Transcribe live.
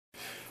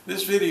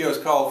This video is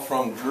called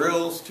From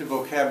Drills to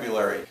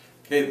Vocabulary.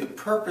 Okay, the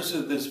purpose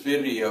of this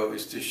video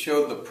is to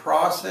show the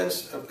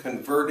process of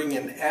converting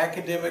an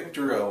academic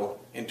drill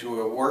into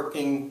a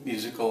working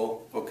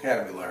musical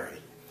vocabulary.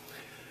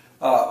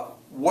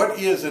 What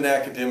is an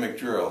academic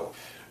drill?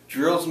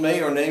 Drills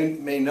may or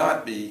may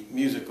not be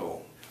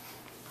musical.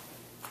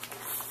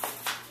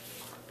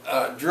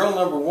 Drill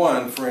number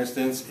 1, for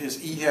instance,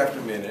 is E half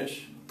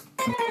diminish.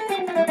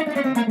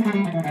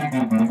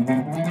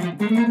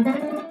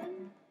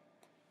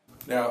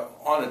 Now,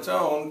 on its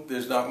own,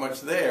 there's not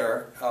much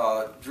there.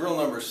 Drill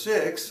number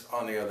 6,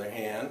 on the other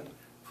hand,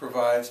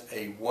 provides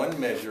a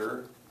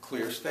one-measure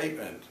clear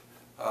statement.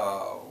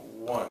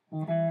 1.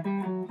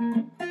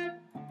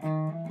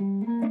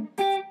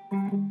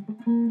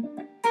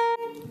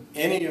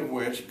 Any of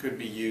which could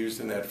be used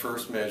in that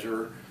first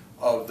measure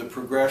of the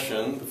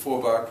progression, the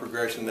 4-bar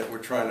progression that we're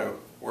trying to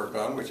work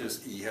on, which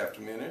is E half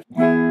diminished,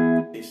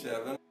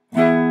 A7,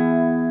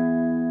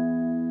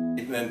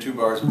 and then 2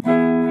 bars.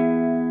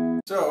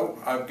 So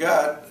I've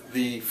got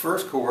the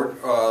first chord,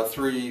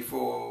 3,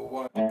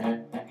 4, 1.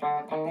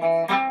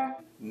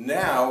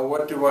 Now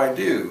what do I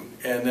do?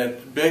 And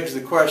that begs the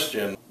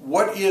question,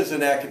 what is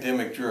an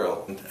academic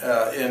drill?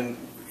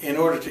 In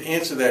order to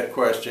answer that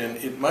question,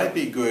 it might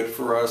be good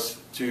for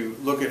us to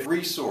look at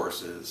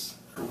resources.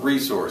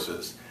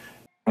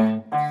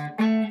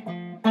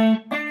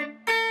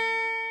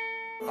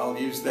 I'll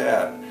use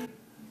that.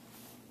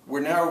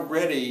 We're now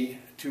ready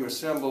to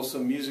assemble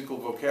some musical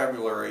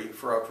vocabulary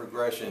for our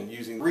progression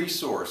using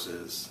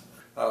resources.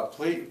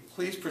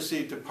 Please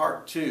proceed to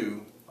part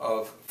 2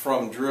 of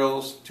From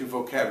Drills to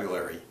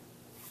Vocabulary.